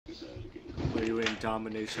you in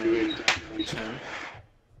domination 10?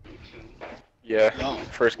 Yeah,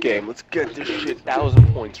 first game. Let's get this shit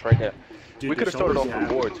 1,000 points right now. Dude, we could have started off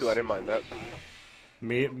with war too. I didn't mind that.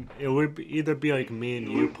 It would either be like me and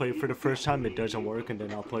you play for the first time, it doesn't work, and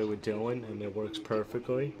then I'll play with Dylan, and it works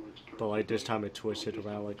perfectly. But like this time it twisted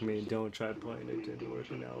around, like me and Dylan tried playing, it didn't work,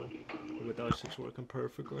 and now with us it's working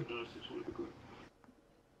perfectly.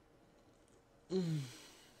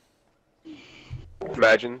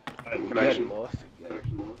 Imagine lost.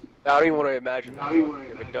 I don't even want to imagine.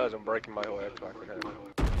 If it does, I'm breaking my whole Xbox head.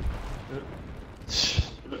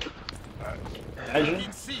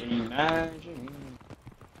 Imagine.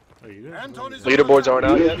 Are you good? Leaderboards aren't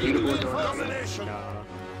out yet? Nah.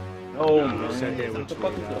 No, man. Said they would tweet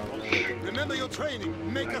out. Remember your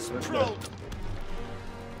training. Make us proud.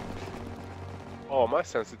 Oh, my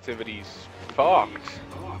sensitivity's fucked.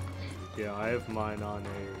 Yeah, I have mine on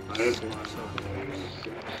a 6.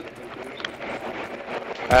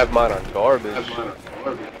 I have mine on garbage.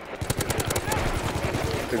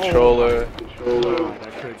 Controller.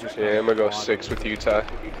 Yeah, I'm gonna go 6 with you, Ty.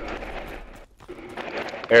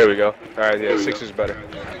 There we go. Alright, yeah, 6 is better.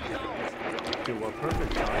 Dude, what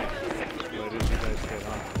perfect time. Where did you guys get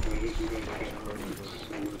on?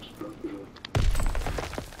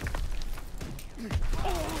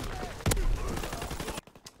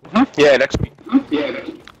 Yeah, next week.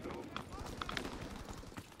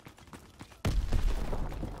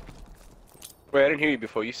 Wait, I didn't hear you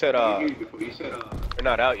before. You said, they're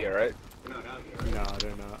not out yet, right? No,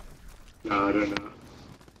 they're not.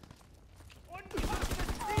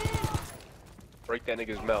 Break that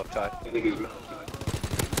nigga's mouth, Ty.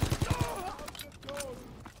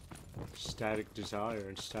 Static Desire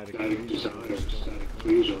and Static Freeze are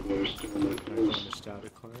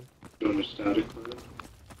Static Clan.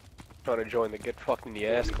 Trying to join the Get Fucked in the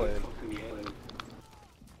Ass clan.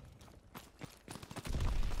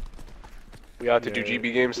 We out to do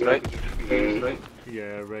GB games tonight?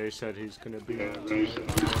 Yeah, Ray said he's gonna be on.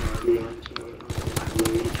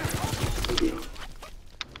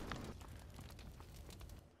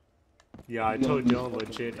 Yeah, I told Dylan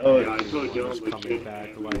legit he's coming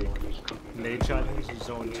back. Like, Nate shot his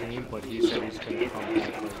own team, but he said he's gonna come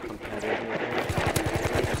back like competitive.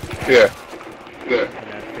 Yeah. And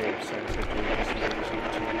that big sense of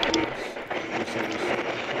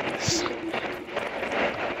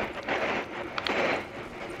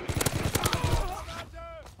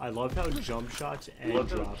I love how jump shots and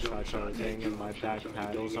drop shots are a thing, and my back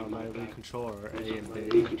paddles on my Elite controller are A and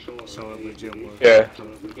B, so it legit works. Yeah.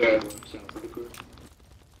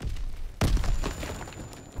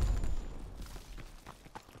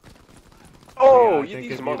 Oh, you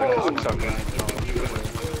these motherfuckers.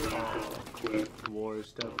 War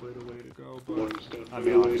is definitely the way to go, but I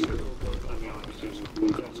mean, honestly,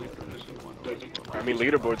 I mean,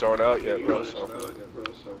 leaderboards aren't out yet, bro, so.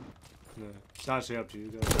 Yeah, it's honestly up to you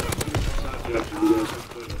guys.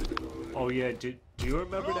 Oh yeah, do you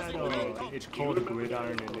remember that, it's called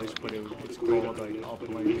Gridiron in this, but it's called, like,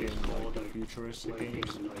 Uplink in, like, the futuristic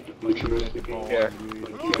games? Like, you get the ball and you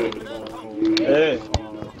either throw the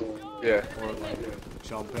ball Yeah. or, like,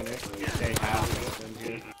 jump in it. They have it in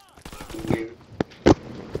here.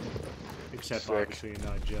 Except obviously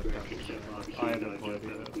not Jetpack. I haven't played it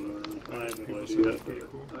yet, but people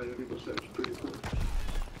say it's pretty cool.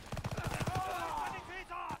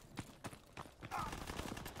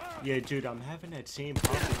 Yeah, dude, I'm having that same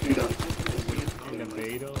problem in the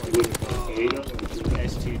beta, like with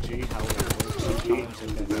STG, how it works sometimes,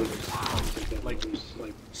 and then others, like,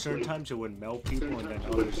 certain times it would melt people, and then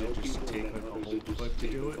others it just take like a whole clip to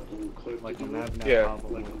do it. Like, I'm having that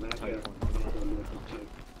problem with Type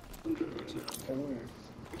 100.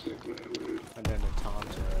 And then the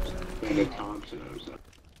Thompsons.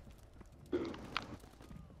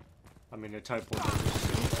 I mean, the Type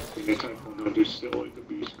 100 is still like the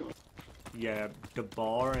beast gun. Yeah, the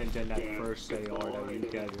bar and then that first AR that you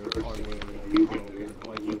get are literally broken.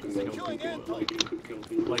 Like, you can kill people.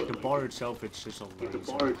 Like, the bar itself, it's just a laser.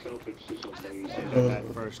 And then that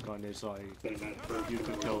first gun is like, you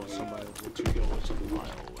can kill somebody with 2 bullets a mile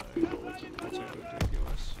away. It's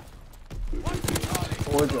ridiculous. See,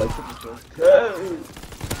 what the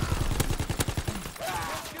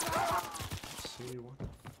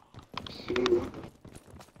fuck?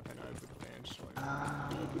 And I've advanced like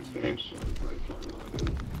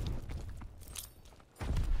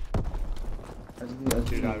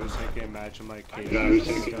Dude, I was thinking, imagine my case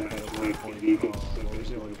stuck at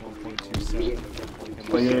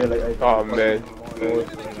 1.27. Oh man.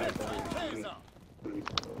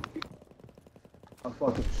 I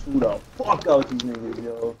fucking shoot out. Fuck out these niggas,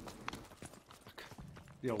 yo.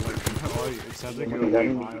 Yo, wait, it sounds like you're like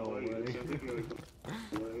a mile away.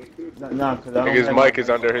 Nah, cause I I think don't his have mic my- is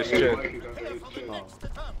under his chin. Oh.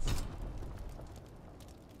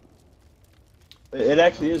 It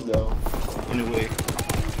actually is though. In a way.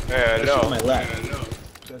 Yeah, I That's on know. my lap.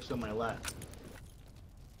 That's on my lap.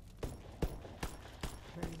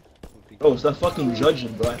 Oh, stop fucking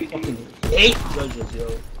judging, bro. I fucking hate judges, yo.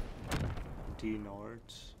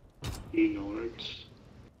 D-Nards.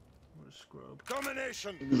 What a scrub.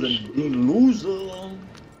 Domination. He's a loser.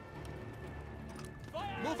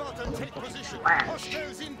 Move out and take position.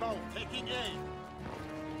 Hostiles inbound, taking A.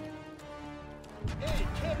 A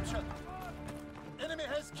captured. Enemy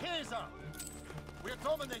has Kaiser. We're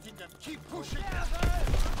dominating them. Keep pushing.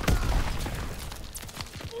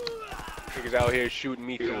 Niggas out here shooting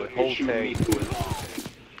me through a whole tank.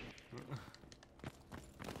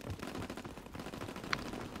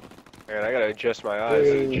 Man, I gotta adjust my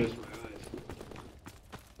eyes.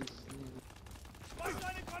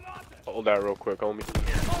 Hold that real quick, homie.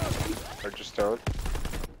 Or just don't.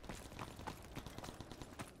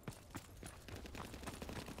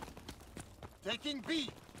 Taking B.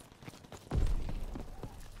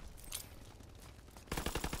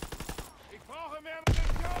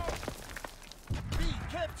 B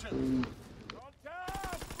captured.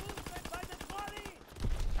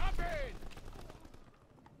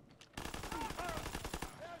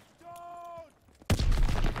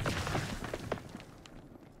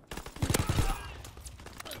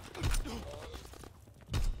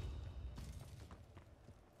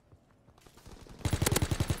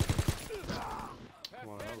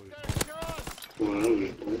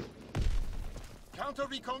 Counter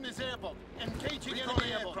recon is airborne. Engaging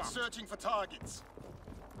enemy aircraft. Searching for targets.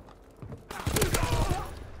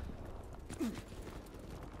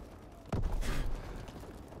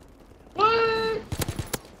 What?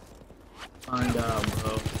 Find out,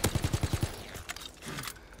 bro.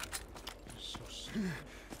 So stupid.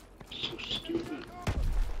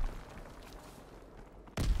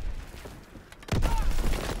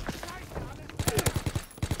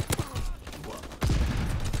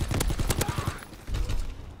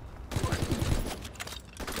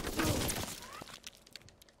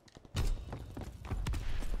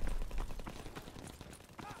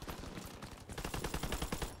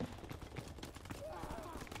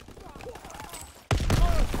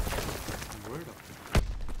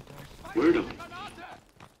 Word of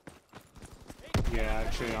Yeah,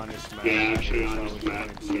 actually on his map.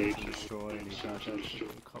 Save and destroy, and he got that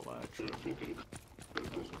collateral.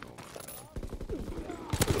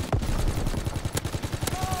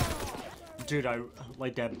 Dude, I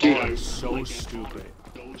like that bar is so stupid.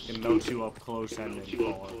 It melts you up close and then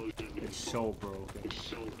far. It's so broken.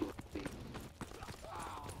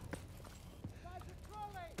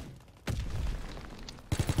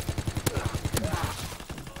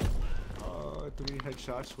 3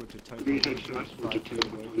 headshots with the type of 5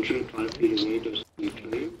 feet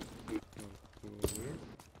away.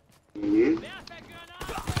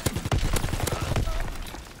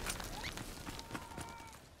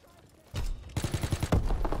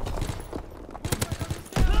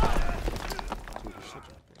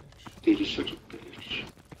 Dude is such a bitch.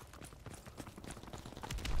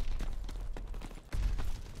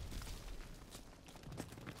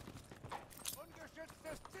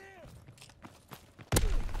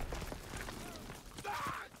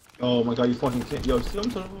 Oh my god, you fucking can't. Yo, see what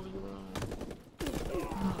I'm talking about?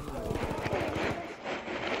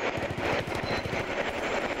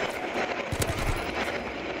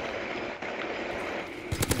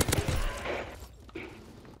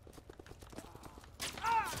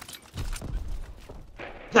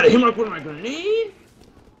 Gotta hit my with my grenade?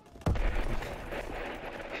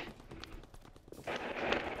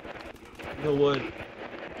 You know what?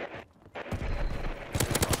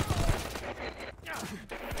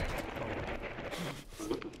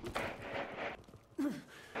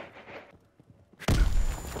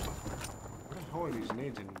 How are these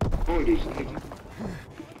nades in?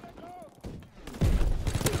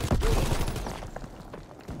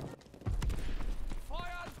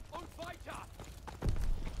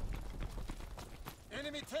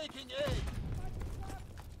 Enemy taking A.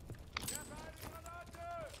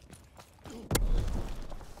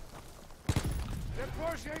 They're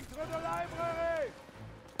pushing through the library.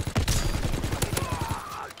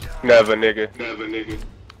 Never, nigga.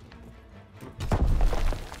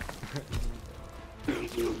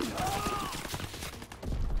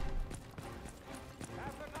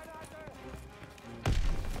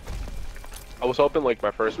 I was hoping like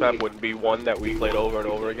my first map would be one that we played over and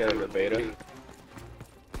over again in the beta.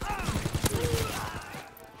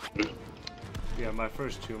 Yeah, my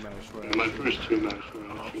first 2 matches were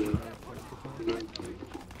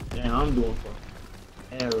Damn, I'm doing for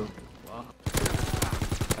error. Wow.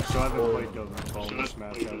 I still haven't played the bonus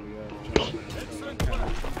map that we had.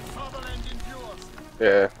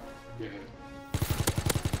 Yeah.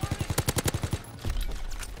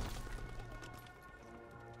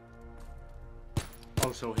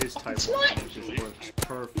 Also, his type 1 just works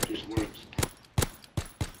perfect.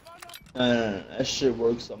 That shit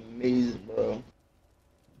works amazing, bro.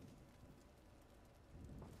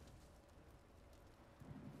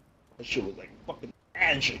 That shit was like fucking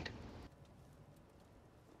magic.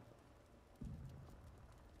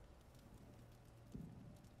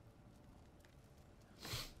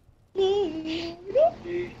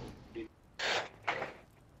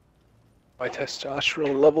 My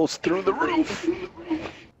testosterone levels through the roof.